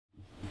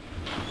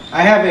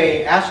I have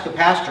a Ask the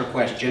Pastor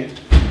question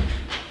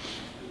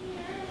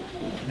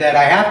that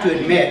I have to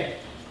admit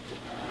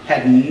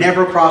had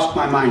never crossed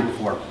my mind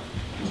before.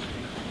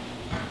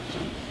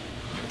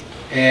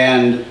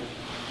 And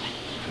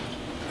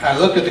I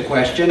looked at the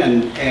question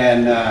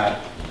and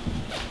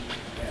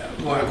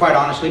well, quite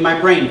honestly, my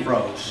brain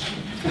froze.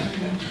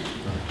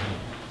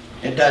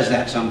 It does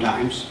that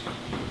sometimes.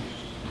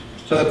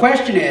 So the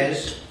question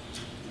is,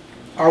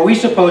 are we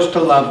supposed to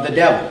love the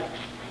devil?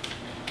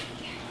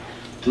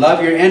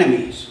 Love your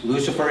enemies.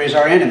 Lucifer is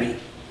our enemy.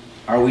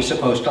 Are we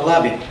supposed to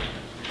love him?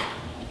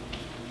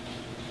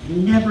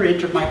 Never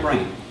entered my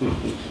brain.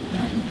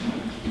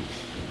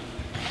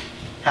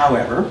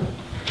 However,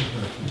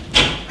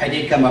 I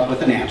did come up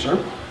with an answer.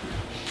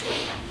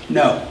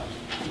 No.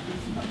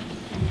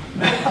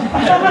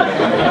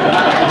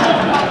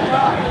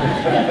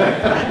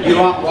 You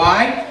want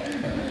why?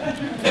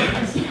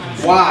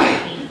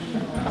 Why?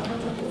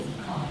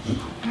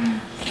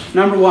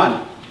 Number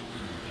one,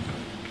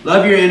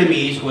 love your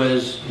enemies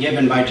was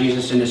given by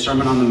Jesus in his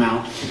Sermon on the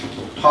Mount,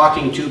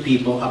 talking to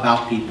people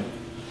about people.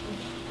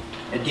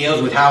 It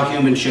deals with how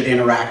humans should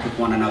interact with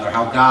one another,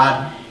 how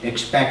God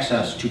expects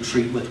us to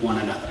treat with one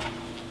another.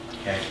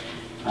 Okay?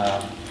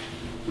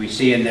 We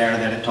see in there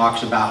that it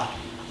talks about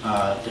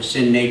the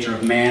sin nature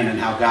of man and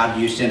how God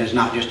views sin as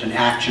not just an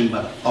action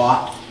but a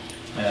thought.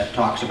 It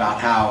talks about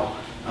how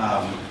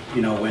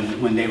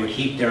when they would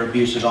heap their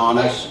abuses on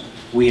us,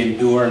 we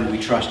endure and we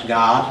trust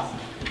God.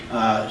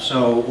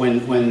 So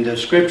when the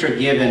scripture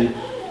given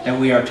that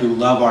we are to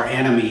love our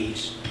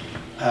enemies,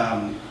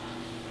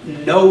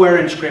 nowhere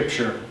in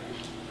scripture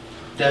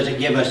does it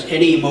give us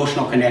any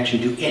emotional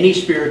connection to any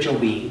spiritual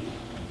being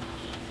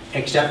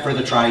except for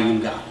the triune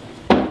God.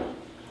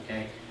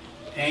 Okay?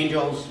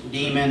 Angels,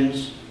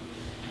 demons,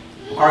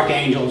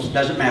 archangels,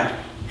 doesn't matter.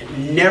 It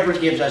never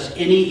gives us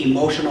any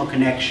emotional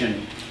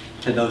connection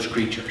to those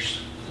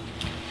creatures.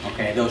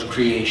 Okay, those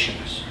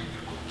creations.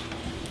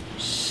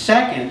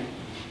 Second,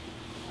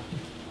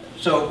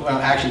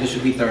 actually this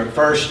would be third.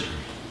 First,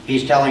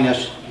 he's telling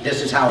us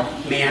this is how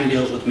man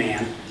deals with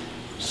man.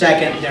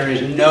 Second, there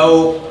is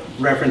no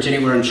reference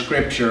anywhere in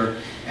Scripture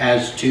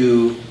as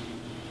to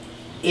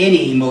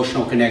any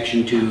emotional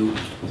connection to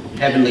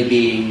heavenly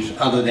beings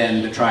other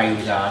than the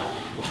triune God.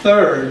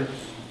 Third,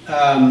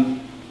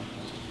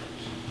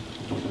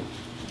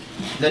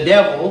 the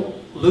devil,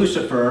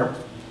 Lucifer,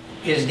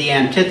 is the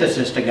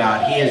antithesis to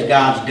God. He is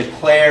God's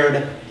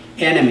declared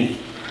enemy.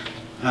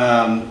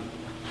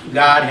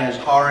 God has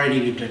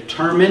already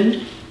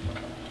determined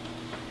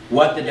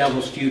what the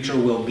devil's future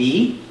will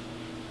be.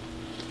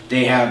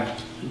 They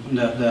have,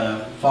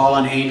 the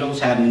fallen angels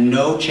have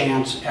no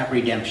chance at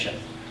redemption.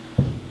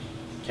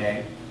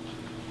 Okay?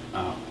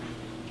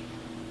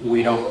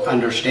 We don't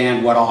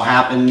understand what all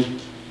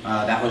happened.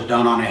 That was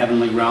done on a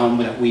heavenly realm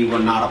that we were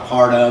not a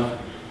part of.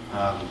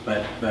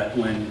 But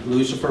when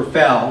Lucifer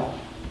fell,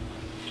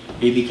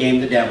 he became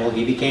the devil,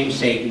 he became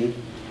Satan.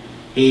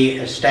 He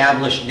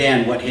established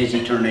then what his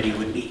eternity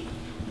would be.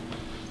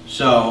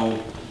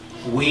 So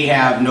we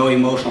have no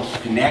emotional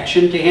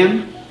connection to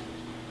him.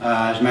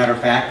 As a matter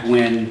of fact,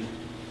 when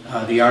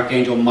the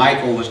Archangel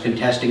Michael was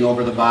contesting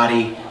over the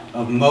body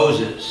of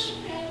Moses,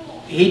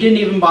 he didn't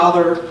even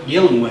bother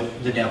dealing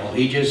with the devil.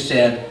 He just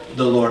said,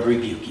 "The Lord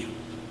rebuke you."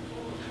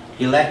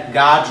 He let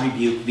God's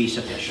rebuke be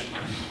sufficient.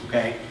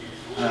 Okay?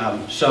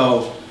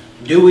 So,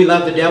 do we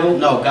love the devil?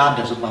 No, God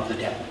doesn't love the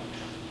devil.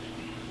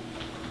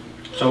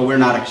 So we're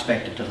not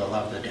expected to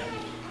love the devil.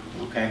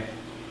 Okay?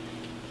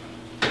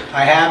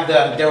 I have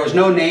there was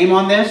no name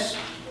on this,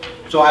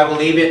 so I will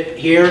leave it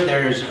here.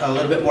 There's a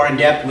little bit more in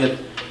depth with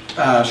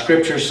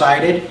scripture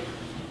cited.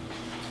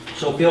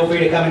 So feel free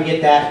to come and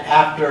get that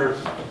after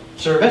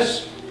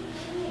service.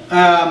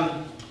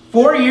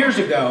 4 years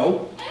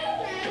ago,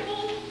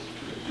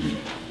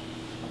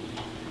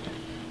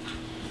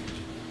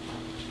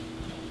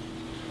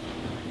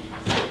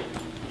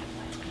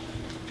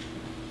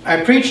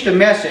 I preached a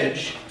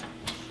message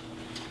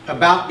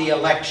about the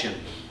election.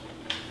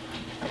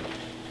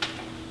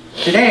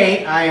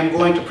 Today, I am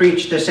going to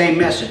preach the same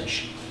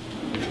message.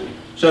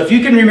 So if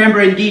you can remember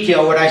in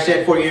detail what I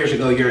said 4 years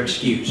ago, you're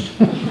excused.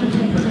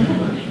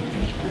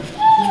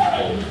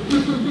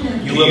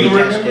 You will be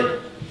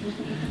tested.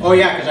 Oh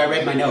yeah, because I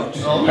read my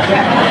notes.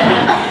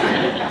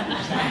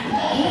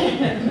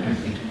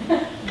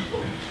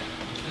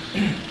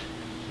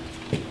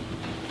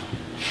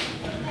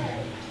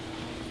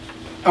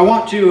 I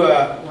want to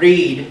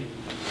read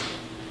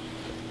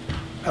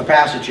a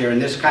passage here,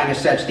 and this kind of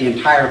sets the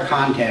entire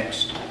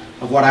context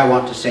of what I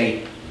want to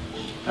say.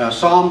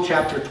 Psalm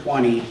chapter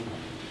 20,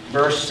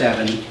 verse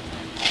 7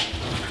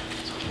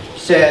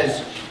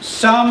 says,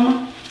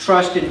 "Some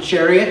trust in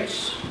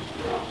chariots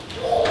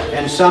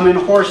and some in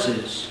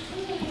horses."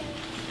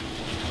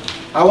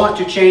 I want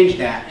to change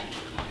that.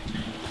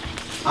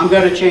 I'm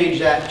going to change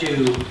that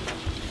to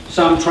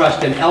some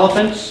trust in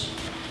elephants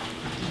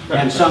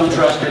and some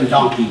trust in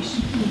donkeys.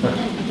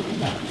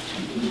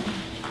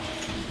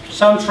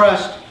 Some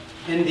trust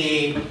in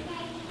the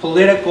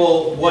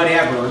political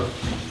whatever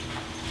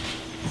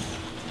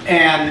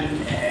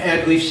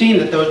And we've seen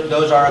that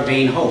those are a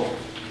vain hope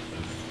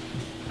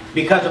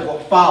because of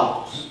what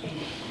follows.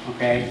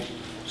 Okay?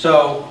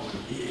 So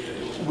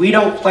we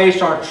don't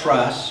place our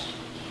trust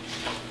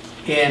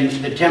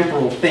in the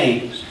temporal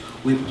things.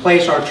 We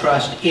place our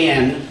trust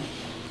in,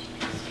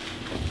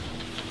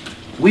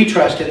 we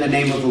trust in the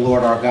name of the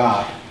Lord our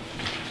God.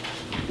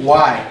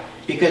 Why?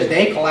 Because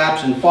they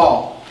collapse and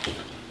fall,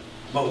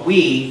 but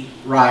we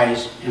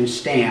rise and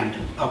stand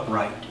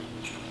upright.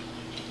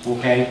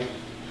 Okay?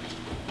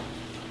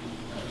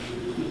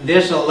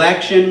 This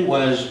election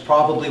was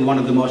probably one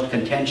of the most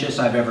contentious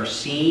I've ever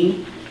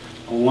seen.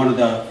 One of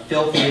the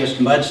filthiest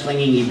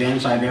mudslinging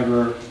events I've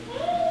ever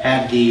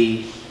had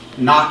the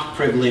not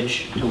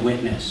privilege to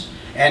witness.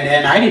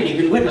 And I didn't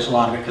even witness a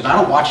lot of it because I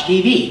don't watch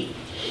TV.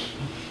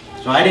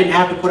 So I didn't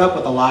have to put up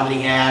with a lot of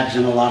the ads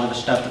and a lot of the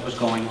stuff that was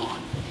going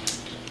on.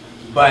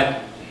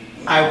 But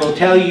I will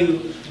tell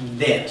you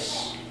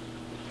this,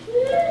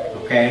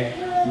 okay?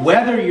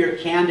 Whether your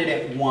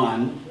candidate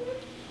won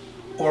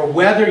or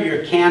whether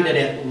your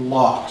candidate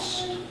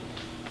lost,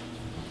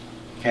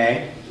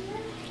 okay?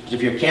 Because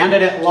if your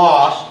candidate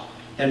lost,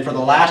 then for the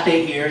last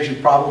 8 years you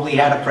probably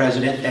had a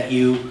president that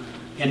you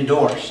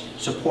endorsed,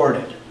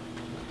 supported.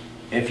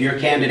 If your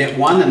candidate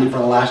won, then for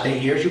the last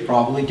 8 years you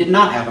probably did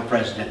not have a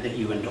president that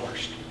you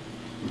endorsed.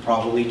 You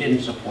probably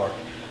didn't support.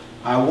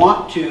 I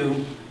want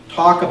to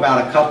talk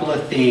about a couple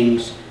of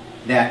things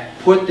that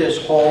put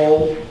this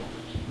whole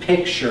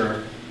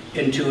picture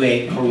into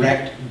a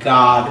correct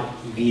God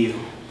view.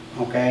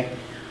 Okay?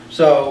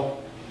 So,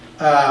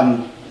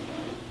 turn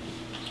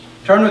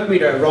with me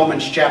to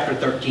Romans chapter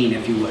 13,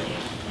 if you would.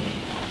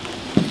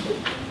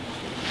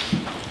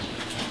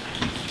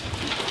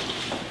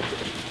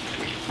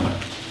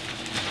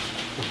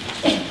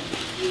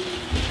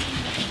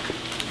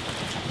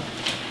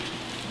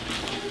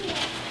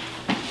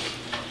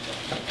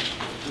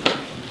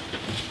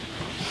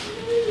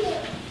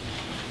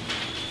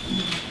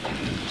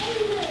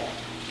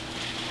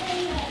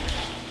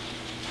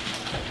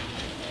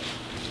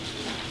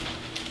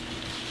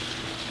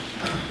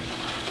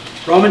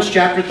 Romans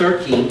chapter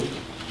 13,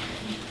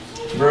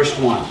 verse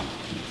 1.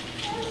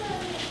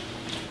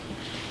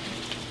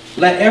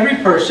 Let every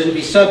person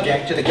be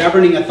subject to the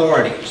governing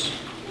authorities,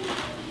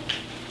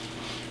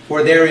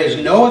 for there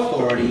is no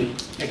authority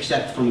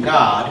except from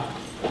God,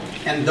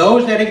 and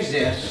those that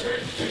exist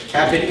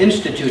have been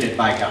instituted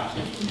by God.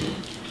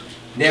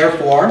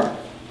 Therefore,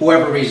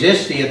 whoever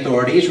resists the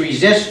authorities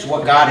resists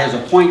what God has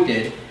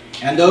appointed,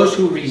 and those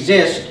who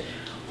resist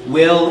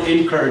will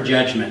incur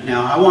judgment.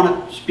 Now, I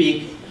want to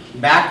speak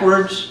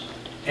backwards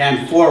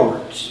and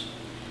forwards,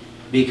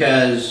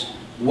 because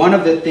one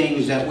of the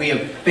things that we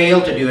have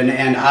failed to do,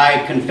 and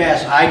I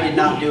confess I did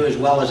not do as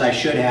well as I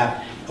should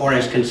have, or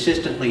as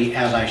consistently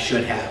as I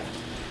should have.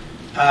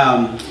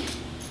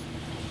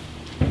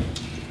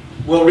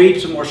 We'll read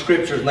some more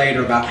scriptures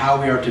later about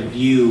how we are to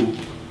view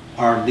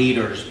our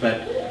leaders,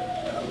 but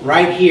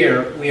right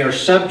here we are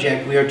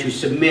subject, we are to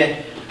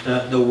submit.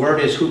 The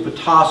word is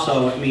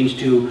hupotasso. It means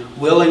to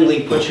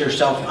willingly put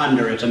yourself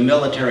under. It's a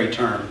military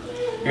term.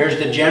 Here's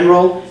the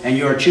general, and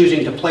you are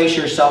choosing to place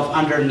yourself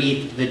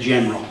underneath the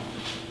general.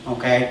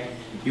 Okay?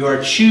 You are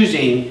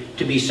choosing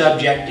to be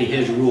subject to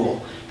his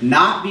rule.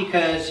 Not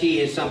because he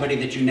is somebody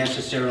that you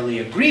necessarily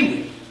agree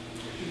with,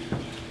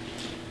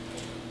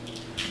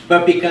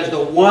 but because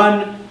the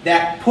one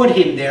that put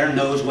him there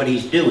knows what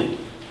he's doing.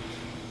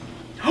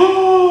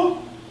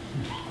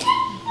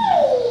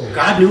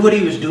 God knew what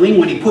he was doing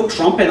when he put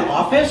Trump in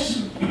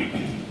office?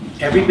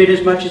 Every bit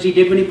as much as he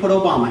did when he put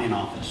Obama in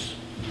office.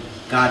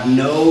 God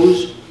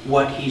knows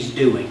what he's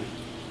doing.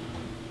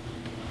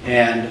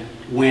 And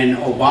when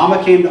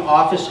Obama came to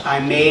office, I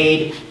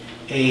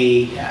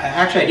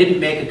didn't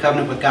make a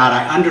covenant with God.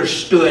 I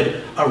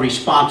understood a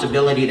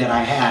responsibility that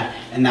I had,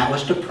 and that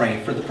was to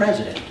pray for the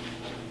president.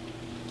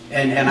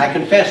 And I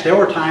confess, there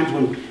were times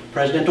when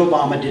President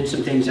Obama did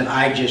some things that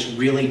I just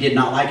really did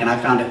not like, and I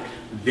found it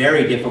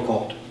very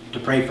difficult to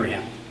pray for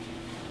him.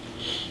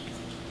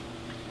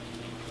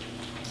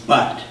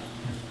 But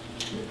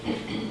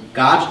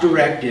God's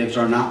directives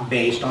are not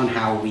based on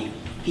how we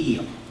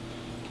feel.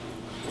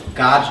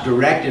 God's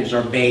directives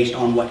are based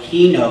on what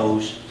he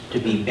knows to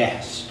be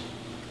best.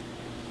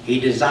 He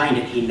designed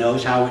it. He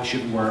knows how it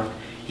should work.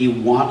 He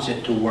wants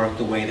it to work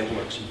the way that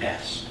works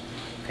best.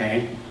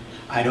 Okay?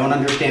 I don't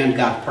understand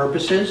God's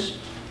purposes.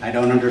 I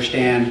don't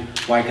understand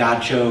why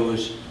God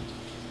chose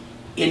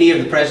any of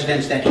the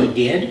presidents that he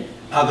did,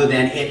 other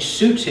than it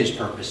suits his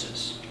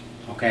purposes.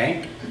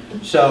 Okay?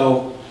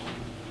 So,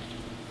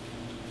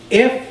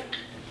 if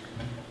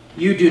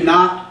you do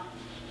not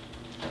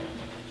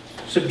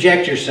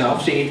subject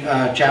yourself, see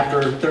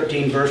chapter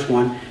 13 verse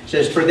 1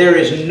 says, for there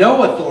is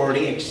no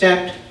authority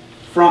except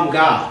from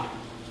God,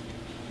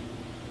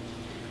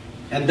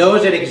 and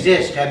those that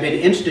exist have been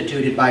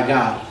instituted by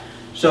God.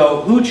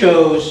 So who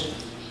chose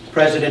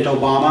President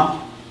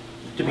Obama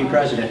to be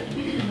president?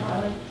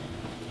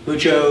 Who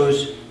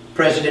chose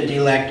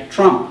President-elect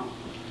Trump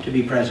to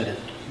be president?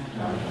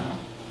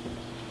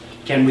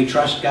 Can we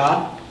trust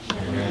God?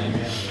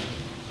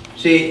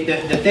 See,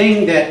 the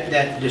thing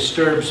that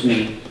disturbs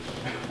me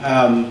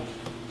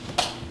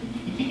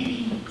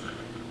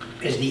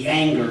is the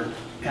anger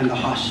and the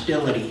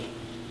hostility.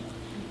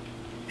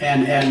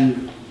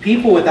 And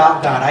people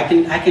without God, I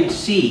can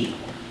see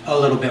a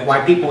little bit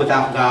why people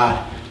without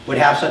God would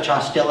have such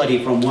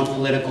hostility from one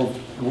political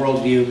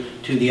worldview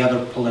to the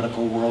other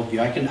political worldview.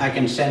 I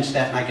can sense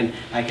that, and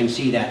I can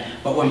see that.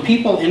 But when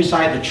people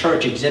inside the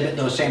church exhibit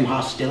those same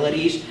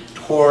hostilities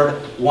toward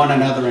one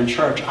another in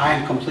church, I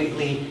am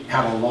completely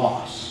at a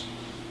loss.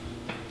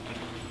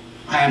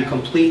 I am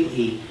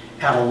completely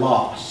at a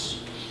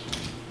loss.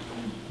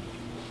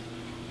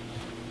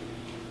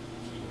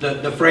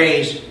 The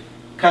phrase,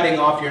 cutting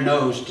off your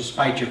nose to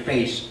spite your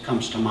face,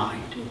 comes to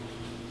mind.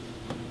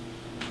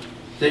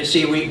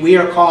 See, we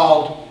are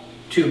called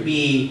to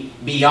be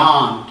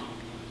beyond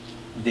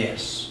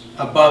this,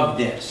 above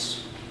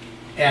this.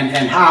 And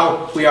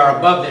how we are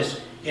above this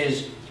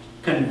is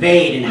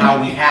conveyed in how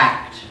we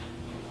act.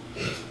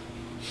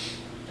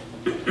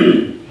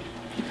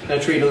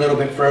 Let's read a little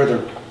bit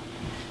further.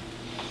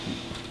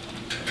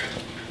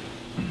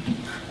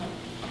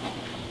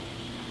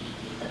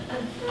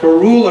 For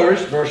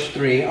rulers, verse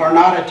 3, are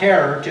not a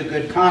terror to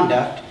good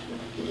conduct,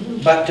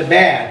 but to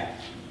bad.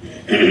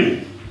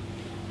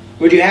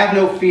 Would you have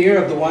no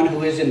fear of the one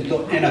who is in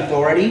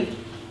authority?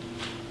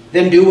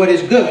 Then do what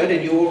is good,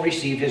 and you will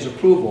receive his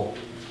approval.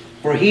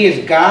 For he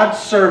is God's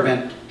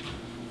servant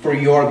for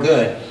your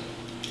good.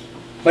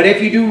 But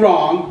if you do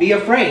wrong, be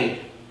afraid,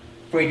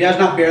 for he does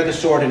not bear the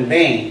sword in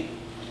vain.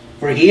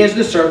 For he is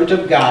the servant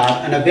of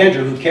God, an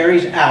avenger who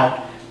carries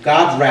out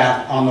God's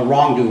wrath on the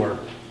wrongdoer.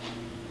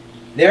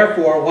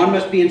 Therefore, one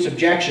must be in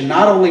subjection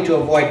not only to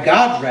avoid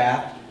God's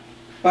wrath,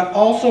 but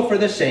also for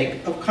the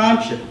sake of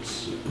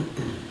conscience.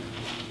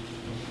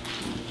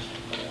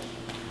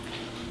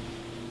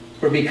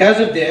 For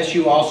because of this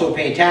you also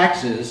pay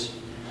taxes,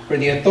 for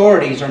the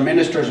authorities are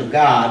ministers of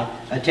God,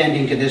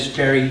 attending to this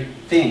very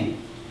thing.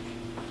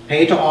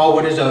 Pay to all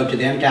what is owed to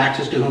them,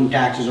 taxes to whom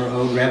taxes are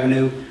owed,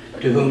 revenue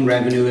to whom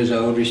revenue is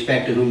owed,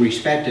 respect to whom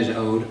respect is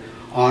owed,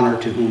 honor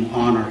to whom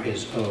honor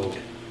is owed.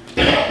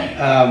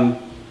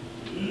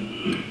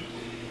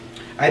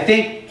 I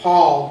think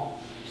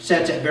Paul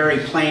sets it very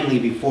plainly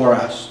before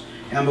us.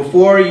 And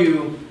before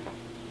you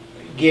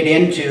get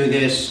into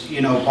this,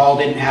 Paul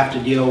didn't have to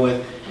deal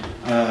with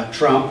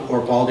Trump,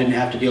 or Paul didn't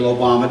have to deal with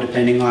Obama,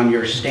 depending on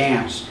your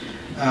stance.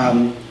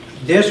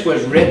 This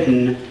was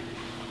written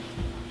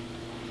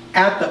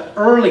at the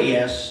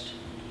earliest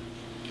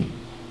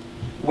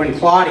when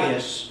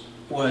Claudius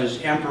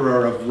was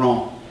emperor of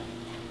Rome,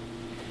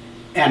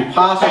 and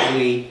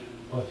possibly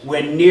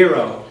when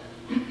Nero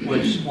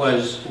was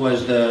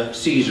the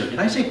Caesar. Did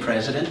I say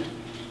president?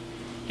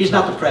 He's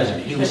not the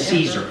president. He was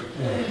Caesar.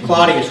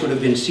 Claudius would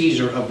have been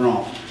Caesar of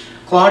Rome.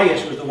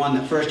 Claudius was the one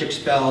that first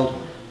expelled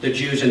the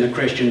Jews and the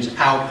Christians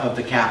out of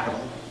the capital.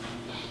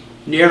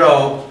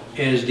 Nero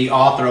is the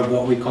author of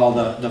what we call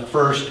the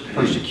first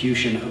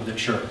persecution of the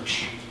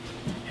church.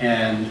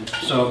 And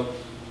so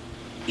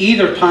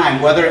either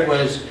time, whether it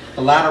was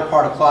the latter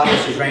part of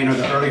Claudius' reign or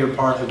the earlier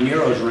part of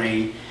Nero's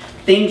reign,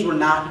 things were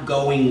not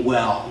going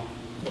well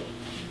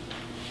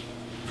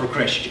for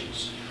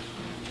Christians.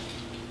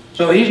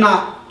 So he's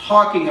not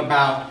talking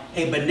about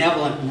a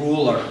benevolent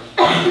ruler,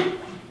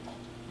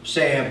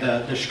 say of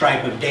the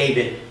stripe of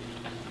David,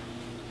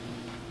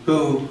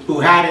 who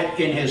had it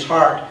in his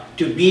heart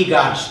to be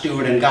God's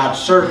steward and God's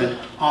servant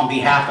on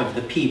behalf of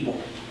the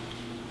people.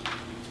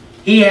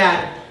 He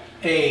had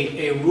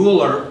a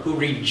ruler who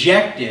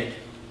rejected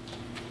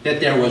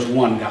that there was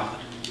one God,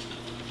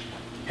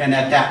 and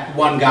that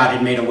one God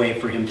had made a way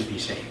for him to be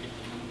saved.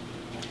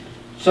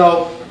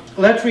 So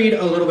let's read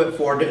a little bit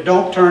forward.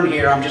 Don't turn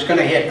here. I'm just going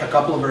to hit a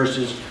couple of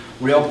verses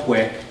real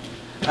quick.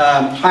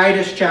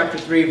 Titus chapter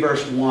 3,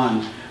 verse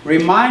 1.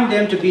 Remind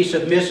them to be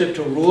submissive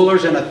to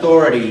rulers and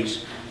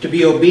authorities, to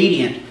be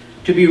obedient,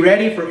 to be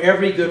ready for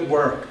every good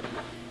work,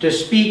 to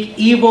speak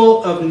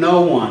evil of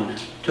no one,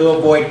 to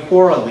avoid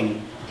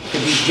quarreling, to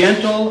be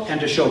gentle,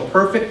 and to show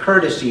perfect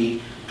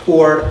courtesy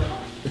toward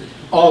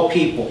all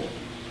people.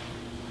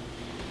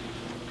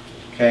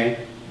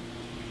 Okay?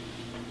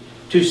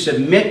 To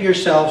submit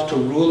yourselves to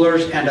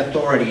rulers and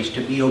authorities,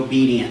 to be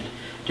obedient,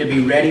 to be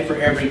ready for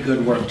every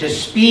good work, to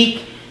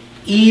speak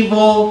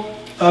evil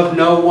of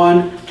no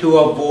one, to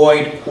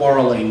avoid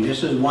quarreling.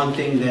 This is one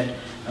thing that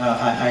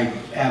I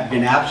have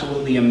been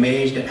absolutely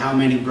amazed at, how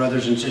many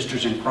brothers and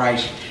sisters in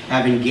Christ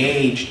have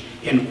engaged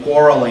in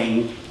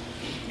quarreling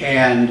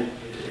and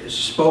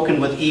spoken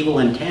with evil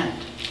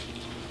intent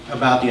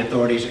about the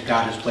authorities that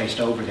God has placed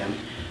over them.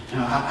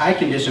 Now, I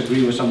can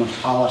disagree with someone's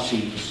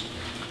policies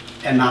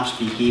and not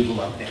speak evil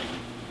of them.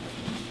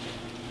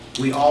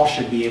 We all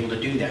should be able to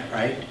do that,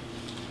 right?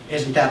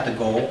 Isn't that the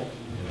goal?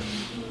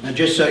 Now,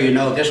 just so you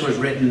know, this was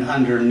written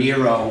under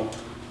Nero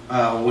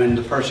when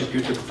the first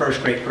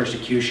great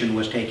persecution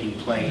was taking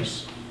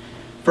place.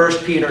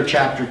 1 Peter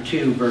chapter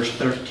 2, verse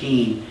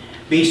 13.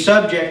 Be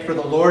subject for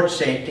the Lord's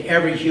sake to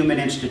every human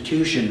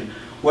institution,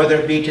 whether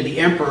it be to the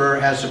emperor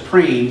as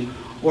supreme,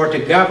 or to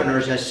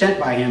governors as sent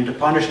by him to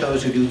punish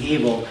those who do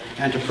evil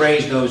and to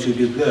praise those who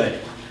do good.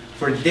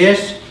 For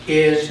this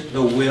is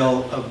the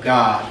will of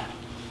God,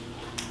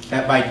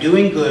 that by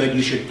doing good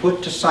you should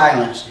put to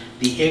silence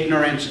the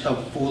ignorance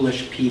of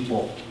foolish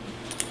people.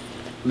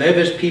 Live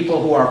as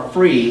people who are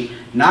free,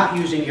 not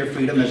using your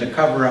freedom as a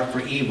cover-up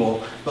for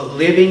evil, but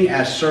living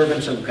as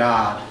servants of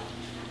God.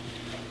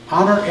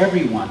 Honor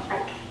everyone.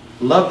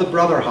 Love the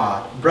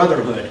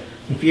brotherhood.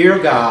 Fear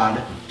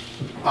God.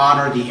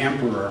 Honor the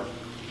emperor.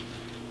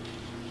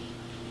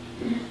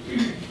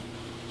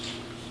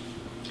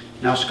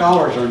 Now,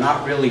 scholars are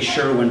not really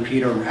sure when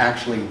Peter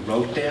actually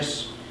wrote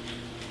this,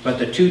 but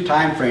the two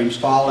time frames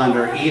fall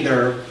under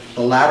either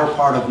the latter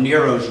part of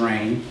Nero's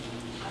reign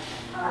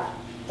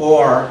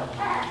or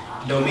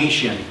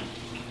Domitian,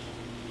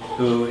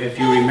 who, if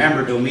you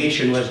remember,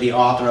 Domitian was the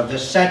author of the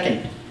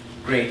second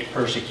great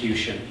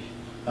persecution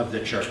of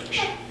the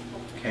church.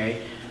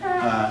 Okay?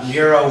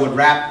 Nero would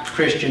wrap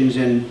Christians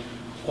in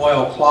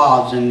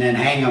oilcloths and then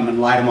hang them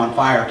and light them on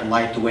fire to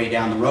light the way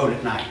down the road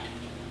at night.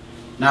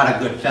 Not a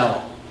good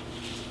fellow.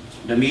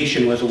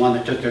 Domitian was the one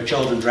that took their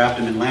children, wrapped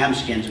them in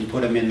lambskins, and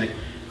put them in the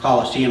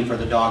Colosseum for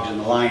the dogs and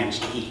the lions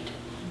to eat.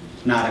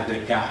 Not a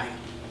good guy.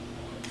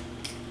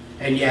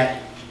 And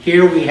yet,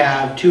 here we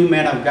have two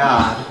men of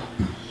God,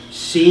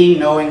 seeing,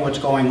 knowing what's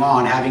going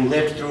on, having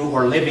lived through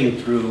or living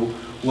through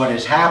what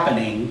is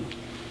happening,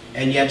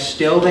 and yet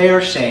still they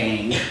are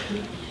saying,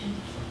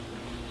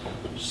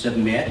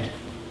 submit,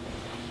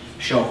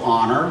 show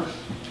honor,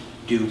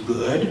 do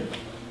good,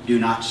 do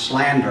not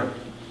slander.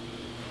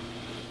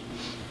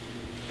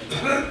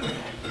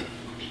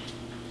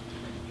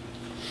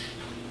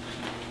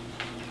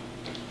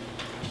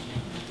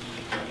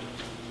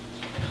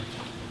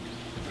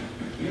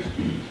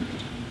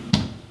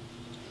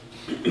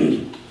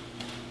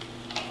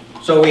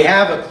 So we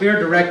have a clear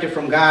directive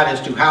from God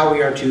as to how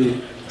we are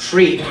to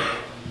treat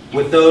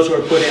with those who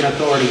are put in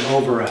authority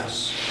over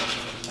us.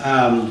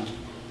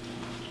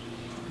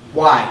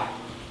 Why?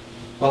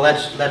 Well,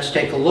 let's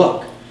take a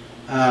look.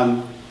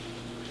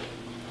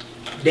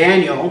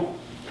 Daniel,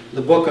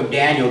 the book of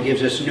Daniel,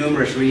 gives us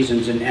numerous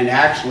reasons, and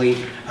actually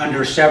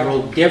under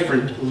several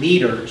different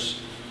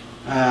leaders.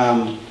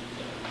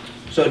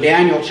 So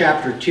Daniel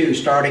chapter 2,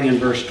 starting in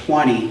verse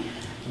 20,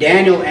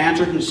 Daniel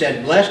answered and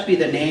said, "Blessed be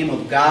the name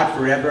of God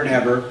forever and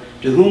ever,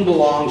 to whom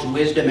belongs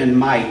wisdom and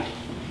might.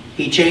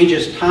 He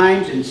changes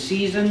times and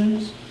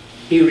seasons.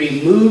 He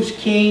removes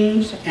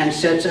kings and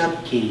sets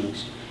up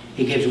kings.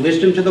 He gives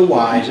wisdom to the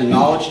wise and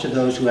knowledge to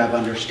those who have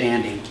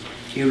understanding.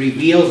 He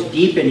reveals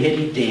deep and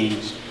hidden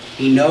things.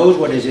 He knows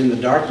what is in the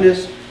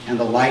darkness, and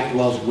the light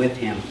dwells with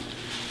him."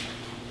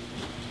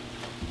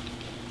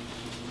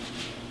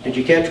 Did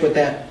you catch what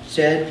that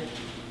said?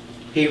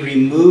 He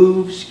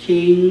removes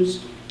kings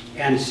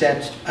and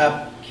sets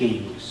up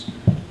kings.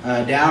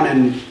 Down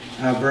in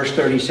verse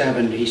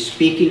 37, he's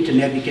speaking to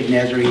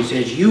Nebuchadnezzar. He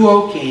says, "You,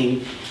 O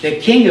king, the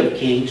king of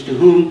kings, to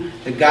whom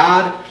the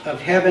God of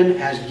heaven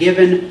has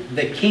given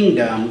the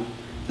kingdom,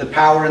 the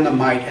power and the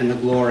might and the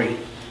glory."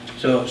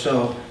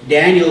 So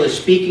Daniel is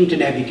speaking to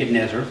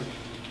Nebuchadnezzar,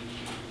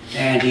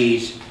 and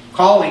he's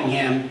calling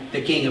him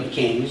the king of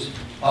kings,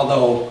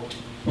 although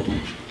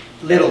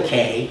little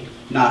k,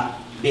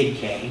 not big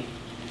K.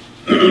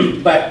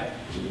 But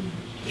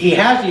he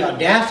has the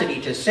audacity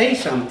to say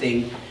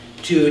something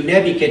to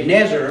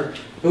Nebuchadnezzar,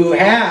 who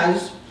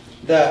has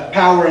the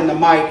power and the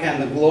might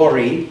and the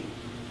glory.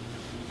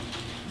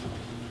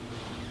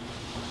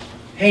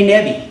 "Hey,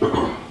 Nebi,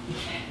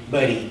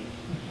 buddy,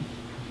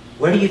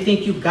 where do you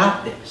think you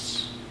got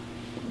this?"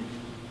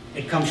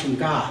 It comes from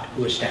God,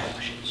 who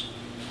establishes.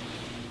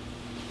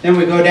 Then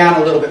we go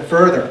down a little bit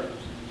further.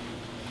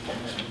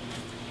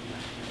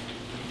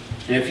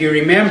 And if you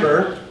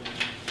remember,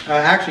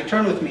 actually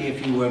turn with me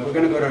if you would. We're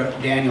going to go to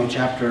Daniel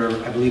chapter,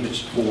 I believe it's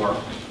 4.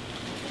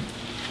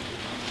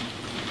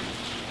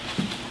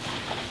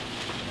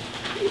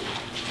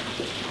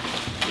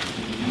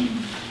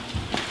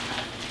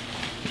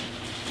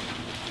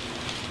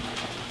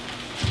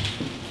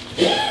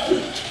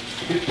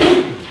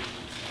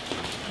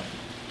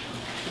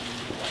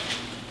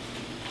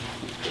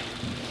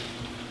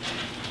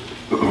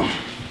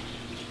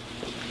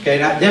 Okay,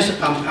 now this,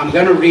 I'm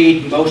going to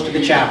read most of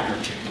the chapter,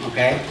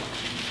 okay?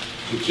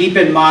 And keep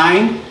in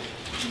mind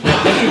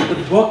that this is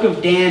the book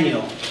of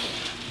Daniel,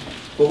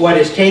 but what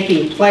is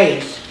taking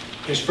place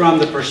is from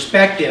the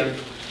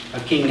perspective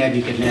of King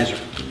Nebuchadnezzar,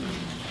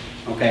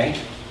 okay?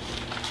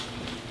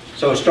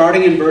 So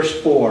starting in verse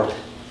 4,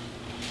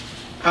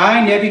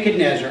 "I,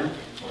 Nebuchadnezzar,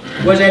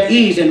 was at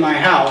ease in my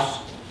house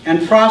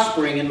and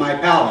prospering in my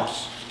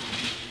palace."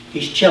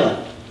 He's chilling.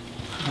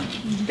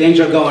 Things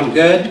are going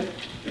good.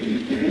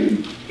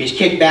 He's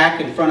kicked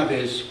back in front of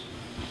his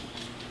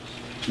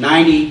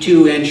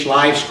 92-inch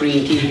live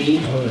screen TV.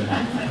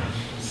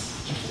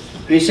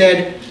 And he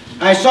said,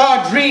 "I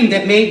saw a dream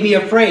that made me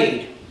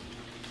afraid.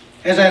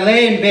 As I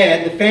lay in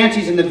bed, the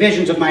fancies and the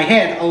visions of my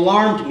head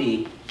alarmed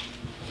me.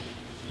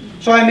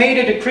 So I made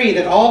a decree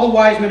that all the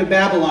wise men of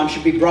Babylon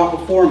should be brought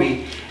before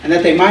me, and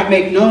that they might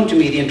make known to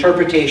me the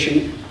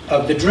interpretation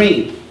of the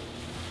dream.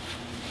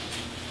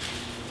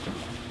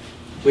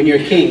 When you're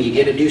a king, you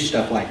get to do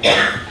stuff like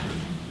that.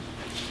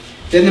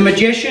 Then the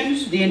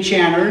magicians, the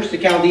enchanters, the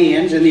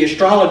Chaldeans, and the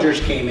astrologers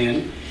came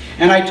in,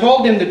 and I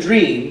told them the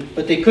dream,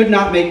 but they could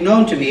not make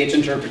known to me its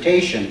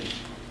interpretation.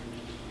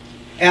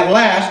 At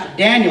last,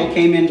 Daniel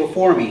came in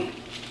before me,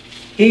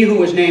 he who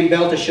was named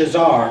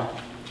Belteshazzar,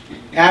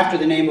 after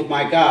the name of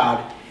my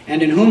God,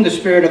 and in whom the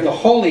spirit of the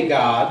holy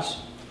gods,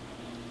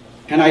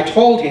 and I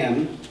told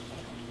him,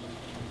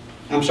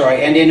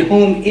 and in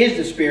whom is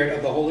the spirit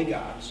of the holy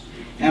gods.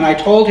 And I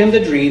told him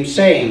the dream,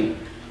 saying,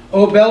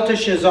 O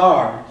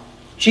Belteshazzar,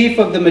 chief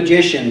of the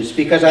magicians,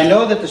 because I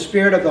know that the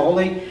spirit of the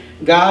holy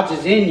gods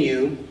is in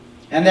you,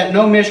 and that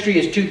no mystery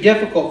is too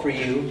difficult for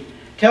you,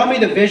 tell me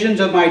the visions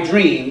of my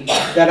dream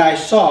that I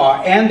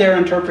saw and their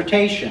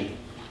interpretation.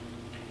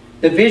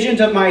 The visions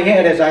of my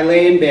head as I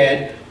lay in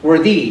bed were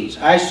these.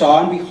 I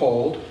saw, and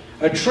behold,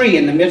 a tree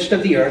in the midst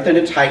of the earth, and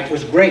its height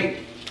was great.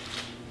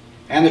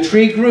 And the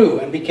tree grew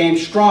and became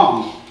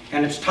strong,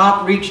 and its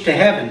top reached to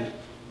heaven,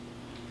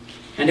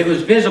 and it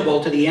was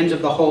visible to the ends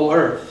of the whole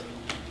earth.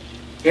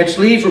 Its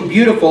leaves were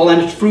beautiful,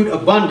 and its fruit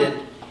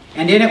abundant,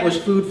 and in it was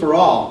food for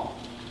all.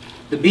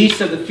 The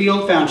beasts of the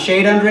field found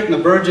shade under it, and the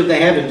birds of the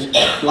heavens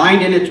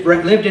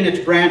lived in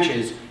its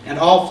branches, and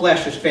all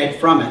flesh was fed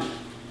from it.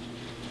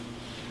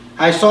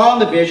 I saw in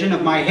the vision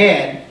of my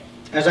head,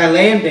 as I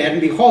lay in bed,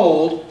 and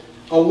behold,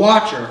 a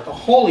watcher, a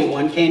holy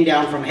one, came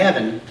down from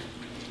heaven.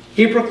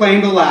 He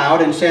proclaimed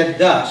aloud and said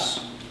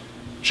thus,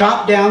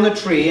 Chop down the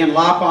tree and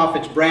lop off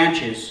its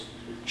branches,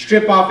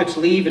 strip off its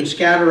leaf and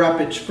scatter up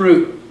its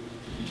fruit.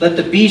 Let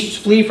the beasts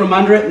flee from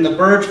under it and the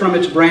birds from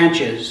its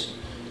branches.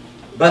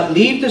 But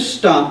leave the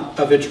stump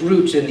of its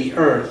roots in the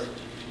earth,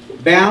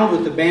 bound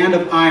with the band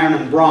of iron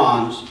and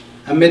bronze,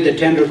 amid the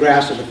tender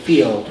grass of the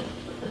field.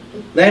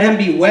 Let him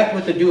be wet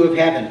with the dew of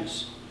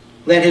heavens.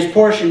 Let his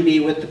portion be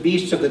with the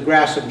beasts of the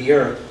grass of the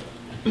earth.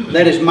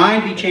 Let his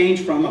mind be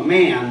changed from a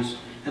man's,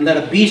 and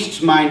let a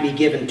beast's mind be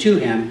given to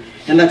him,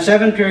 and let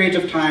 7 periods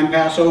of time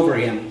pass over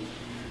him.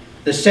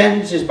 The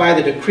sentence is by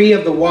the decree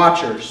of the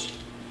watchers,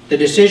 the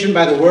decision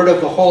by the word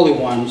of the holy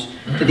ones,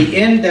 to the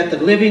end that the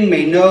living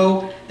may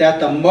know that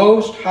the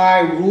Most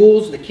High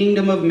rules the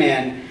kingdom of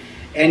men,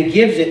 and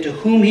gives it to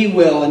whom he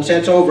will, and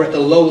sets over it the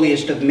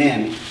lowliest of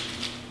men.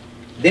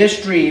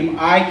 This dream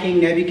I, King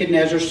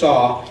Nebuchadnezzar,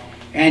 saw,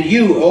 and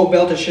you, O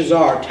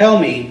Belteshazzar, tell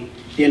me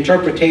the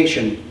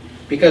interpretation,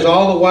 because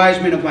all the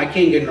wise men of my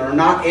kingdom are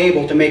not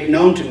able to make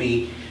known to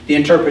me the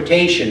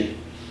interpretation,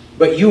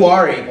 but you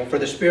are able, for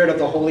the spirit of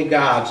the holy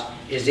gods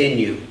is in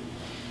you.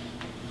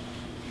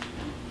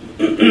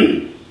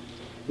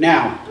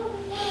 Now,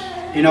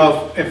 you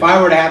know, if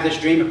I were to have this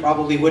dream, it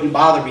probably wouldn't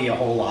bother me a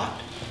whole lot,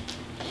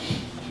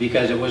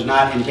 because it was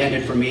not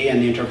intended for me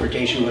and the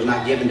interpretation was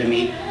not given to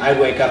me. I'd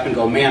wake up and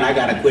go, man, I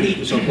got to quit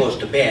eating so close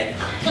to bed.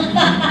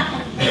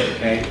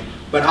 Okay?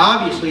 But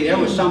obviously there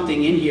was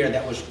something in here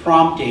that was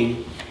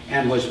prompting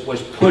and was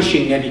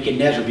pushing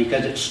Nebuchadnezzar,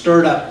 because it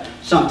stirred up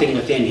something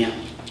within him.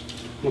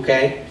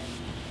 Okay?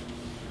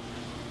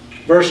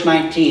 Verse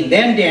 19,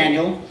 Then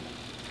Daniel,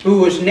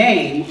 whose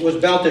name was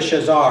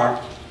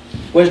Belteshazzar,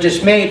 was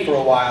dismayed for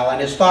a while,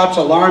 and his thoughts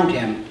alarmed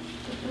him.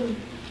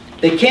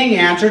 The king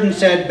answered and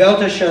said,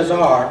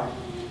 Belteshazzar,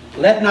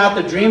 let not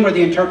the dream or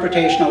the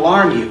interpretation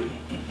alarm you.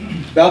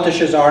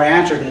 Belteshazzar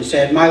answered and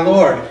said, My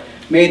lord,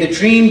 may the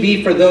dream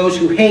be for those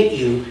who hate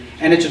you,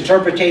 and its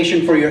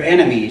interpretation for your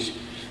enemies.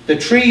 The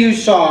tree you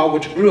saw,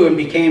 which grew and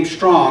became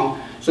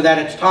strong, so that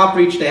its top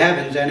reached the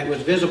heavens, and it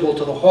was visible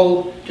to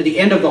the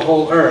end of the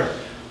whole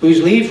earth,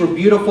 whose leaves were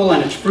beautiful,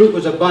 and its fruit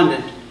was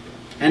abundant,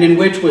 and in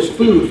which was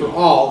food for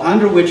all,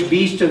 under which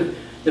beasts of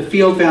the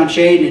field found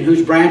shade, and in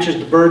whose branches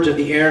the birds of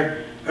the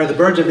air, or the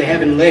birds of the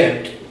heaven,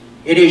 lived.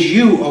 It is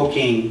you, O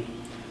king,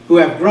 who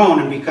have grown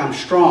and become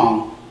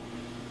strong.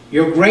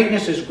 Your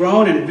greatness has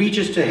grown and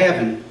reaches to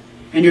heaven,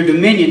 and your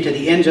dominion to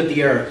the ends of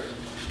the earth.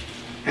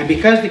 And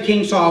because the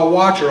king saw a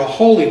watcher, a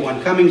holy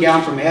one, coming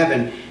down from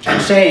heaven,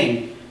 and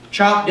saying,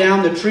 Chop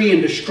down the tree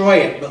and destroy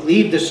it, but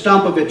leave the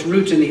stump of its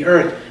roots in the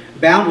earth,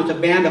 bound with a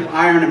band of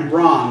iron and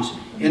bronze,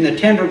 in the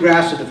tender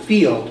grass of the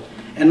field,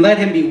 and let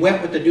him be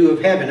wet with the dew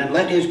of heaven, and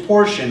let his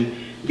portion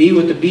be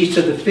with the beasts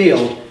of the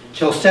field,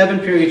 till 7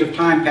 periods of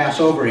time pass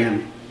over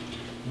him.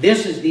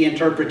 This is the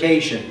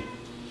interpretation.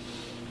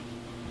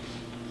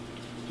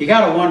 You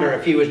got to wonder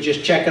if he was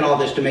just checking all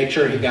this to make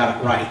sure he got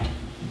it right,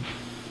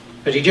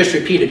 because he just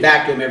repeated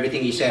back to him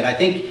everything he said. I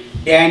think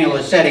Daniel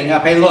is setting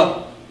up, hey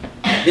look,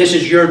 this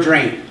is your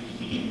dream.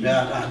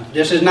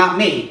 This is not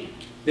me.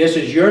 This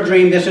is your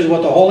dream. This is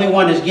what the Holy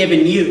One has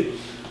given you.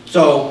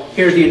 So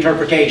here's the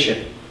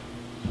interpretation.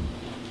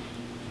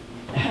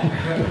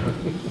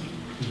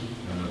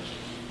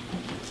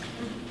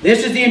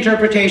 This is the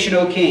interpretation,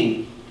 O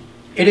king.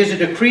 It is a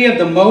decree of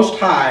the Most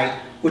High,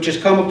 which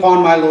has come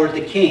upon my lord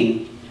the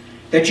king,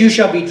 that you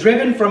shall be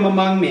driven from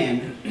among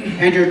men,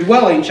 and your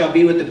dwelling shall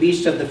be with the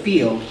beasts of the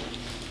field.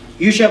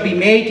 You shall be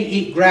made to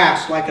eat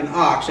grass like an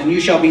ox, and you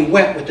shall be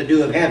wet with the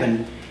dew of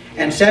heaven.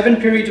 And 7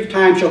 periods of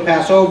time shall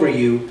pass over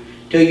you,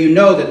 till you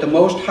know that the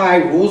Most High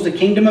rules the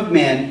kingdom of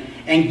men,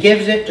 and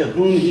gives it to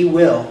whom he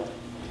will.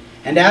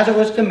 And as it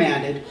was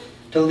commanded,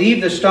 to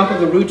leave the stump of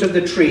the roots of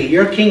the tree,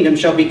 your kingdom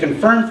shall be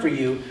confirmed for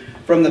you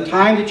from the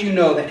time that you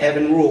know that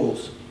heaven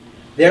rules.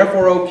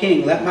 Therefore, O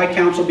king, let my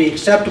counsel be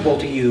acceptable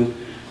to you.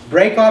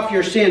 Break off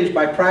your sins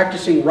by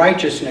practicing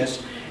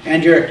righteousness,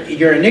 and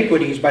your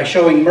iniquities by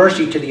showing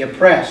mercy to the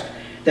oppressed,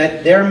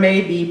 that there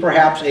may be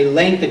perhaps a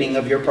lengthening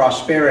of your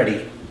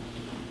prosperity.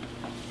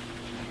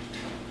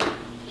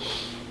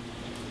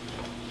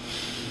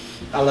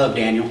 I love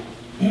Daniel.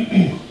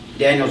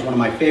 Daniel's one of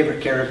my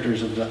favorite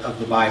characters of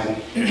the Bible,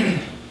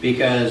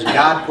 because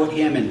God put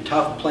him in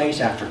tough place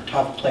after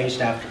tough place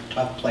after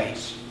tough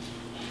place.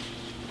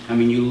 I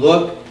mean, you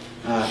look,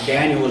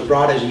 Daniel was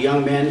brought as a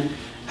young man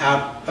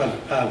out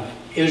of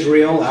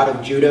Israel, out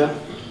of Judah,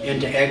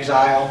 into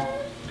exile,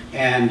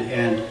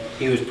 and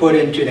he was put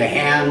into the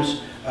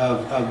hands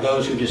of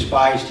those who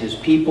despised his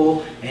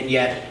people, and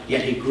yet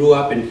he grew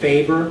up in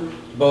favor,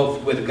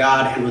 both with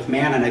God and with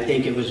man, and I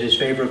think it was his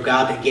favor of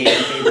God that gave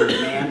him favor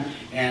with man,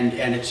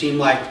 and it seemed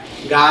like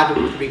God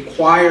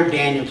required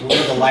Daniel to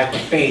live a life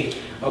of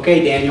faith.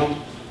 Okay, Daniel,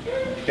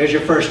 here's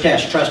your first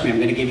test. Trust me, I'm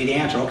going to give you the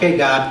answer. Okay,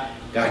 God.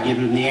 God gives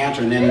him the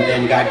answer, and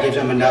then God gives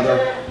him another,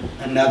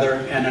 and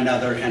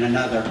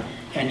another.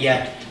 And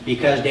yet,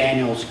 because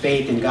Daniel's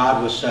faith in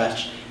God was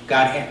such,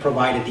 God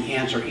provided the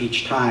answer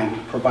each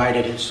time,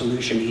 provided its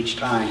solution each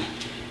time.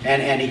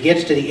 And he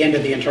gets to the end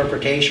of the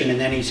interpretation, and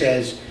then he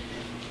says,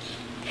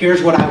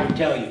 here's what I would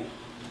tell you.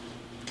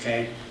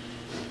 Okay?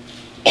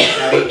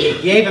 Now,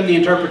 he gave him the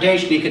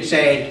interpretation. He could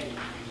say,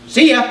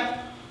 see ya,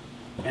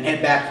 and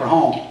head back for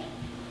home.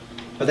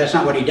 But that's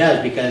not what he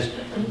does, because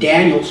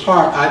Daniel's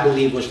heart, I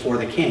believe, was for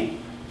the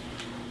king.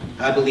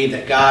 I believe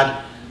that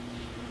God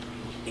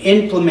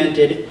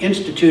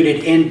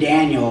instituted in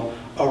Daniel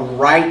a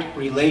right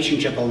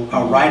relationship,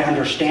 a right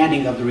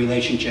understanding of the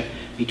relationship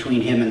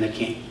between him and the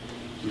king.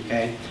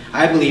 Okay?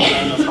 I believe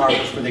Daniel's heart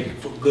was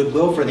for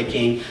goodwill for the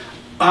king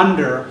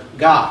under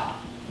God.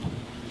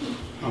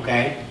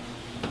 Okay?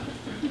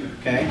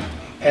 Okay?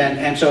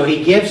 And so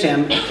he gives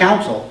him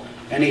counsel,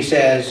 and he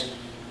says,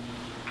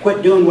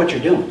 quit doing what you're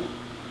doing.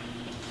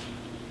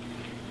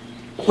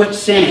 Quit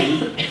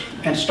sinning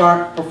and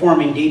start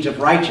performing deeds of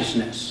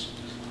righteousness.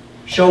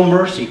 Show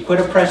mercy. Quit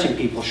oppressing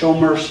people. Show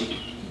mercy.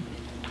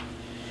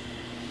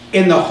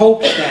 In the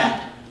hopes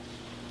that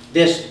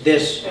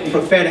this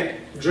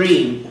prophetic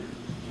dream,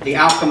 the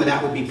outcome of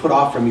that would be put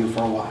off from you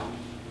for a while.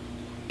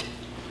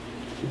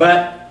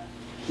 But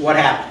what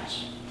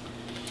happens?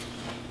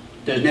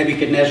 Does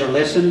Nebuchadnezzar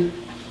listen?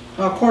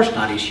 Well, of course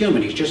not. He's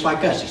human. He's just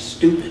like us. He's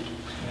stupid.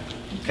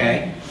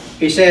 Okay?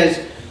 He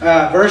says,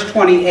 verse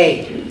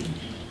 28,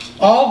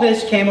 all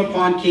this came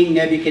upon King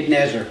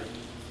Nebuchadnezzar.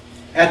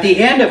 At the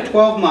end of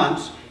 12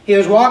 months, he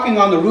was walking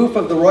on the roof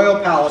of the royal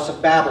palace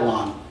of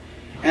Babylon.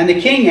 And the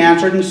king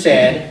answered and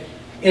said,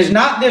 is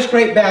not this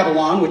great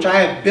Babylon, which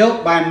I have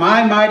built by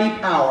my mighty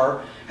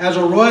power, as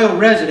a royal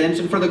residence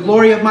and for the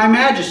glory of my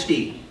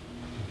majesty?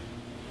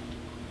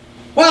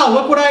 Wow,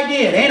 look what I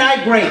did. Ain't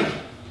I great?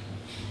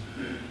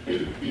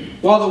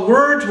 While the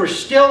words were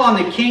still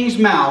on the king's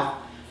mouth,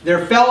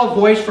 there fell a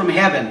voice from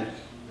heaven.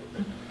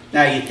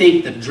 Now you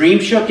think the dream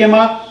shook him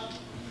up?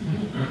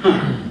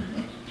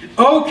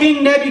 O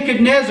King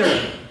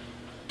Nebuchadnezzar,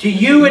 to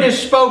you it is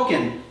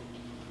spoken,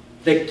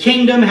 the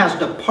kingdom has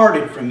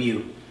departed from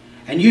you,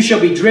 and you shall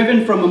be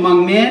driven from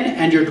among men,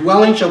 and your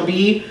dwelling shall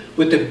be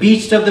with the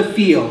beasts of the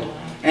field,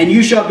 and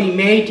you shall be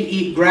made to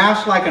eat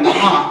grass like an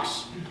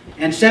ox,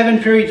 and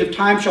 7 periods of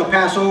time shall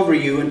pass over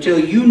you, until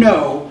you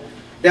know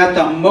that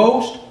the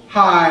Most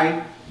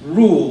High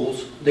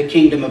rules the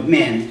kingdom of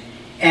men,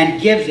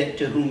 and gives it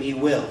to whom he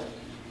will.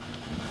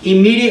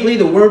 Immediately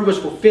the word was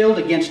fulfilled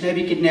against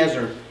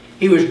Nebuchadnezzar.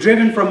 He was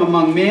driven from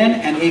among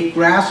men and ate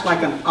grass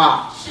like an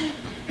ox.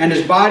 And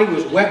his body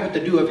was wet with the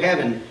dew of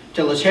heaven,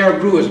 till his hair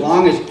grew as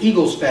long as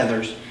eagle's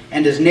feathers,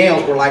 and his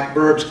nails were like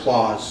bird's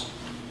claws.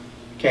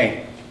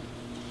 Okay.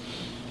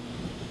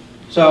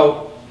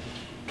 So,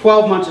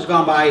 12 months has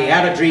gone by. He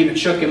had a dream. It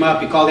shook him up.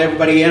 He called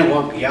everybody in.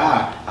 Well,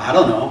 yeah, I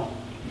don't know.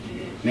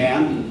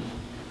 Man,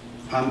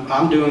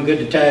 I'm doing good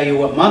to tell you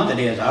what month it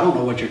is. I don't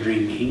know what your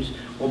dream means.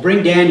 Well,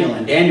 bring Daniel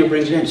in. Daniel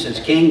brings it in and says,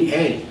 King,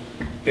 hey,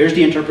 here's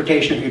the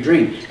interpretation of your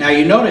dream. Now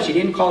you notice he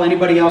didn't call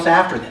anybody else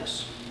after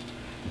this.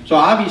 So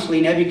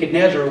obviously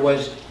Nebuchadnezzar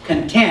was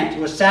content,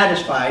 was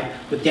satisfied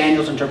with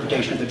Daniel's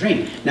interpretation of the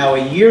dream. Now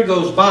a year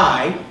goes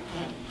by,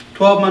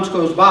 12 months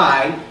goes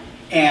by,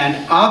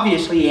 and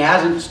obviously he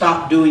hasn't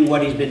stopped doing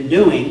what he's been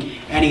doing,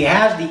 and he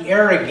has the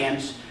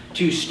arrogance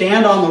to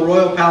stand on the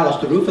royal palace,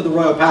 the roof of the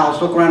royal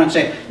palace, look around and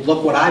say,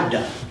 look what I've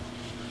done.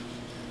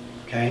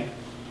 Okay?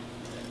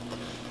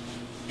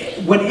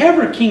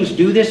 Whenever kings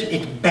do this,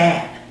 it's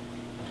bad.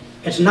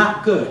 It's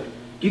not good.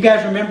 Do you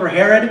guys remember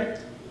Herod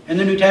in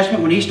the New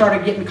Testament when he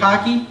started getting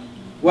cocky?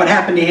 What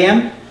happened to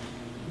him?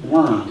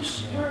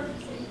 Worms.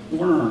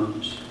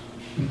 Worms.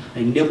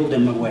 They nibbled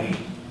him away.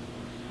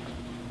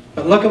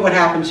 But look at what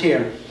happens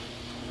here.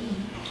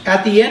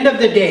 At the end of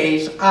the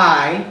days,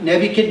 I,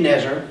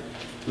 Nebuchadnezzar,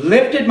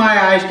 lifted my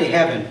eyes to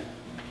heaven,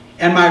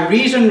 and my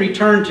reason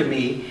returned to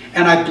me,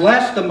 and I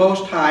blessed the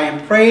Most High,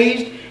 and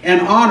praised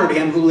and honored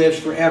him who lives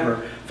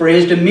forever. For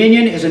his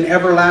dominion is an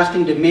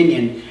everlasting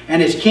dominion,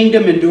 and his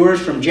kingdom endures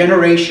from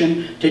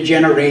generation to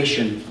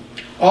generation.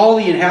 All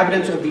the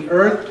inhabitants of the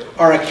earth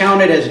are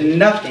accounted as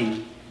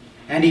nothing,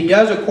 and he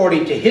does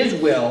according to his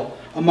will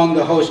among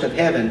the host of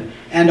heaven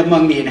and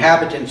among the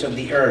inhabitants of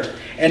the earth.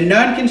 And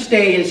none can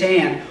stay his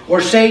hand or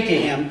say to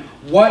him,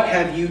 "What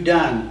have you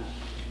done?"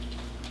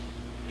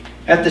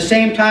 At the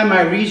same time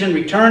my reason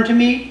returned to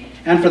me,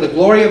 and for the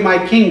glory of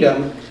my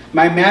kingdom,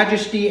 my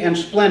majesty and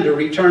splendor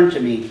returned to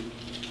me.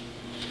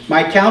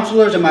 My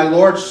counselors and my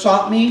lords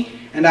sought me,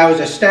 and I was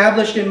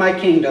established in my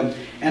kingdom,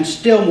 and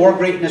still more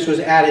greatness was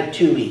added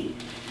to me.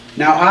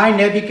 Now I,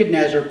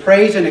 Nebuchadnezzar,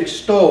 praise and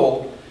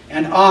extol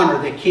and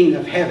honor the King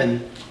of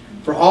heaven,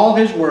 for all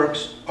his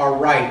works are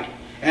right,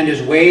 and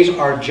his ways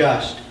are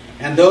just,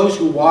 and those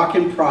who walk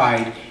in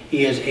pride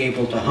he is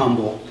able to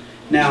humble.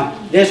 Now,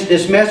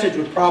 this message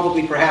would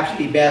probably perhaps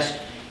be best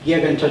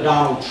given to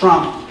Donald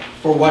Trump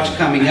for what's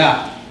coming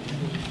up.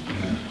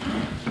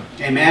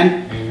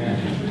 Amen?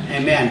 Amen.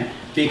 Amen.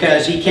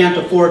 Because he can't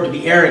afford to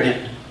be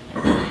arrogant.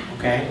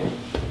 Okay?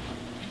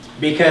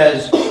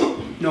 Because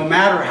no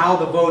matter how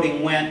the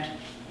voting went,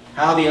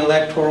 how the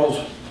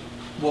electorals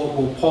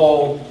will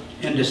poll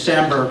in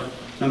December,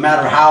 no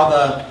matter how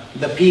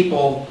the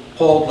people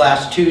polled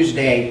last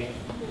Tuesday,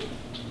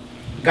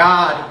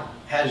 God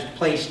has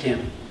placed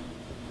him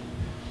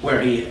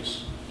where he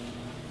is.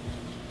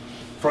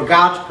 For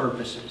God's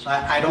purposes.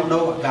 I don't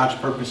know what God's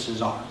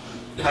purposes are.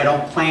 I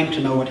don't claim to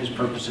know what his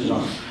purposes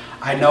are.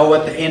 I know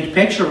what the end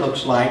picture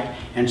looks like,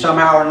 and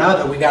somehow or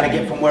another we got to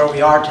get from where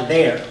we are to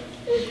there.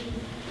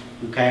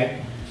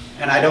 Okay?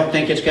 And I don't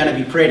think it's going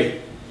to be pretty.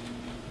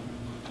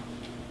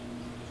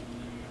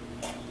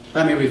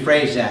 Let me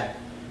rephrase that.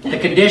 The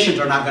conditions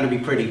are not going to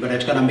be pretty, but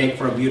it's going to make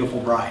for a beautiful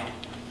bride.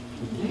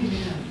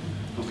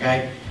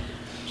 Okay?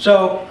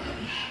 So,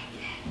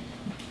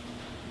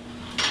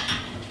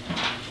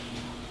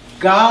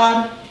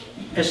 God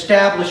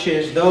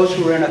establishes those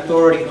who are in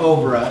authority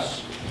over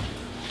us.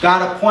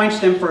 God appoints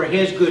them for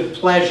his good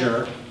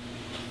pleasure.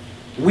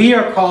 We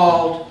are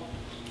called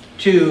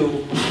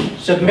to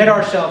submit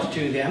ourselves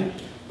to them.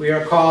 We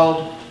are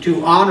called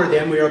to honor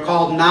them. We are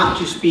called not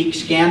to speak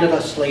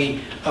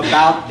scandalously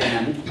about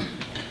them.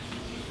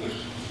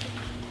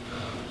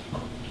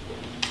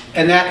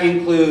 And that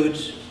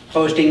includes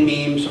posting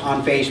memes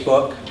on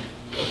Facebook,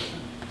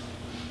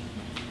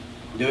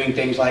 doing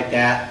things like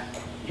that,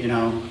 you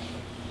know,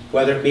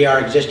 whether it be our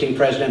existing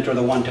president or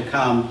the one to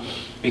come,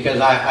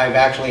 because I've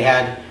actually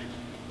had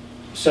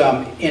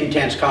some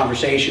intense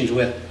conversations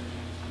with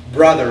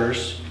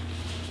brothers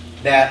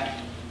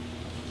that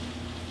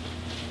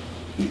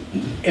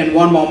in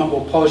one moment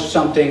will post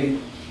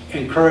something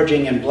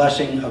encouraging and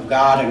blessing of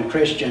God and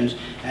Christians,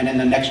 and in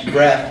the next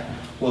breath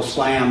will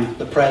slam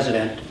the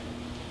president.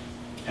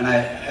 And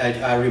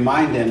I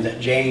remind them that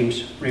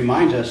James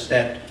reminds us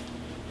that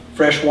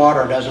fresh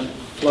water doesn't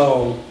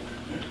flow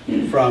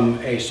from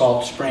a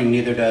salt spring,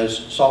 neither does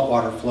salt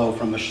water flow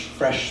from a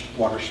fresh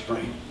water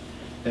spring.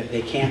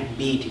 They can't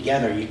be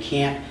together. You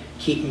can't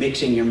keep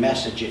mixing your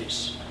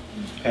messages.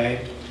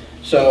 Okay?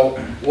 So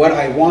what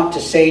I want to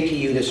say to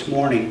you this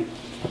morning,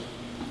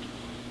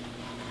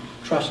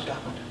 trust God.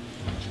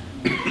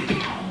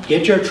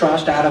 Get your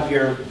trust out of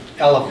your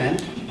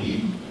elephant.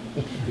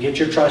 Get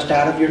your trust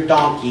out of your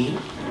donkey.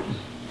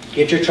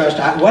 Get your trust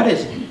out. What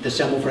is the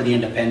symbol for the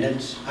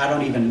independence? I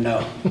don't even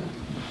know.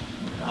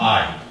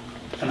 Eye.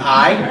 An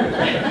eye?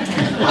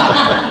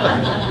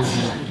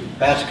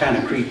 That's kind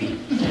of creepy.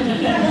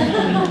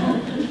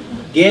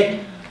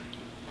 Get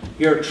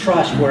your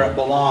trust where it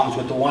belongs,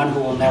 with the one who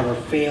will never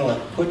fail it.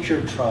 Put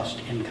your trust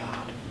in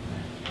God.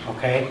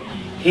 Okay?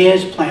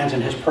 His plans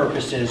and his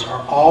purposes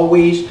are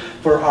always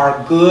for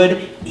our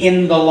good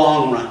in the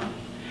long run.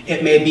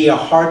 It may be a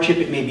hardship,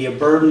 it may be a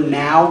burden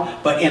now,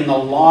 but in the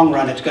long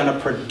run it's going to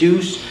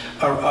produce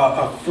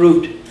a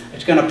fruit.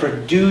 It's going to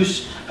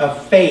produce a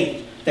faith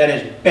that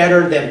is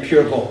better than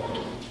pure gold.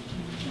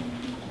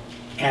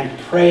 And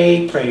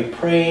pray, pray,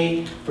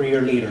 pray for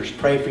your leaders.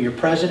 Pray for your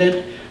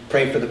president.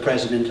 Pray for the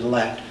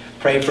president-elect.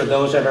 Pray for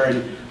those that are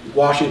in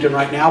Washington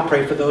right now.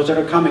 Pray for those that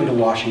are coming to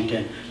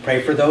Washington.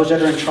 Pray for those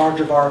that are in charge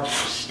of our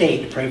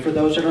state. Pray for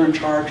those that are in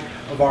charge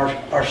of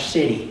our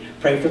city.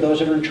 Pray for those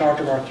that are in charge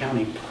of our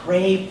county.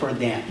 Pray for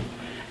them,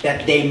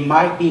 that they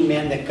might be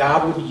men that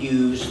God would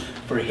use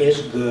for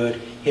his good,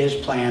 his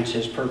plans,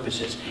 his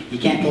purposes. You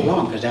can't go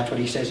wrong, because that's what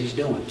he says he's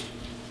doing.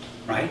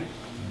 Right?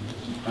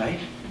 Right?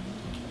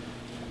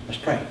 Let's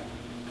pray.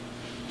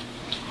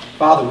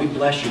 Father, we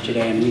bless you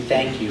today, and we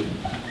thank you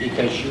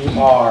because you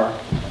are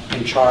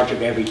in charge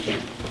of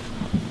everything.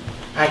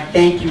 I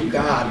thank you,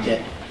 God,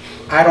 that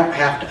I don't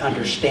have to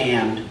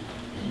understand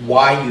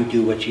why you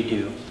do what you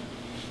do.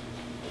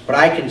 But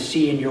I can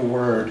see in your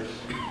word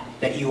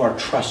that you are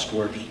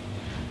trustworthy.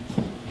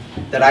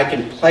 That I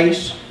can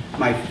place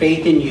my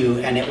faith in you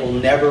and it will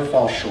never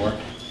fall short.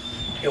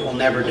 It will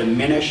never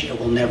diminish. It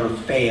will never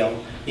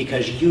fail,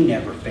 because you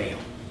never fail.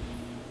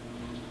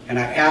 And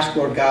I ask,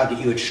 Lord God, that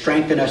you would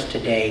strengthen us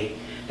today,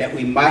 that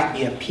we might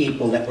be a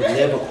people that would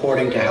live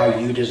according to how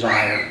you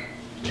desire.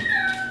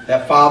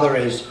 That, Father,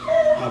 as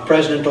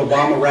President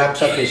Obama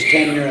wraps up his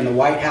tenure in the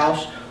White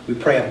House, we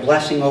pray a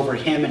blessing over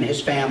him and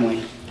his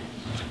family,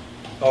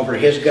 over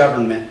his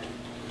government.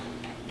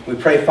 We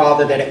pray,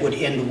 Father, that it would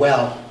end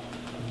well.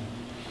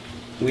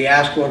 We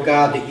ask, Lord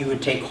God, that you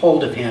would take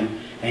hold of him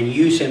and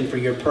use him for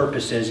your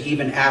purposes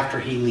even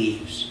after he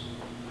leaves.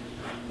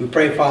 We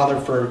pray,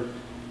 Father, for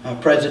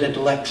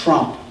President-elect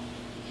Trump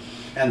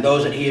and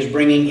those that he is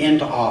bringing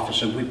into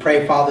office. And we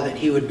pray, Father, that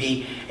he would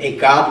be a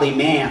godly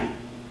man,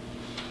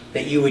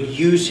 that you would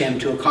use him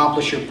to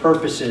accomplish your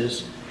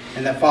purposes,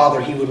 and that,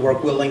 Father, he would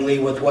work willingly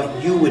with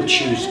what you would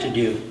choose to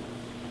do.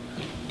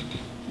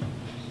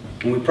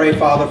 And we pray,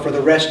 Father, for the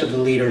rest of the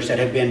leaders that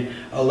have been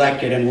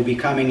elected and will be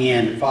coming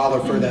in. Father,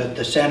 for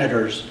the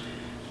senators,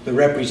 the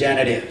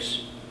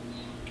representatives,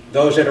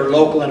 those that are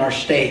local in our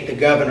state, the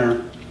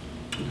governor,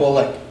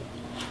 Bullock.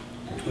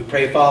 We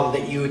pray, Father,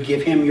 that you would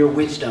give him your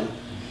wisdom.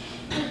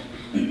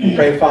 We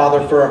pray,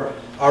 Father, for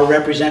our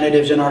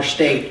representatives in our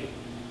state,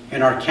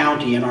 in our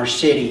county, in our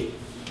city.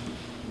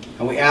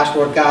 And we ask,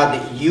 Lord God,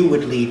 that you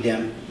would lead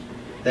them,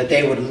 that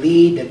they would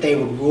lead, that they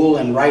would rule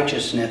in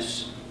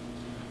righteousness.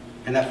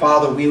 And that,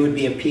 Father, we would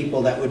be a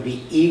people that would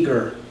be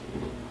eager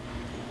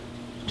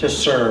to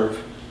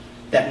serve,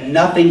 that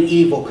nothing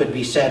evil could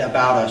be said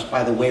about us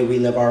by the way we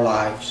live our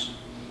lives.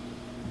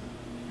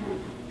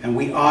 And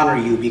we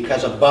honor you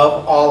because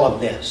above all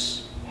of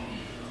this,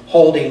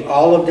 holding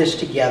all of this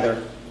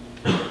together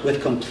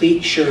with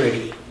complete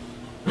surety,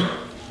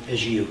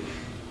 is you.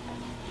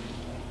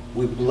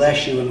 We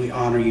bless you and we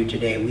honor you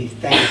today. We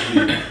thank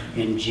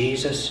you in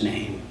Jesus'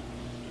 name.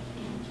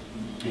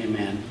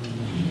 Amen.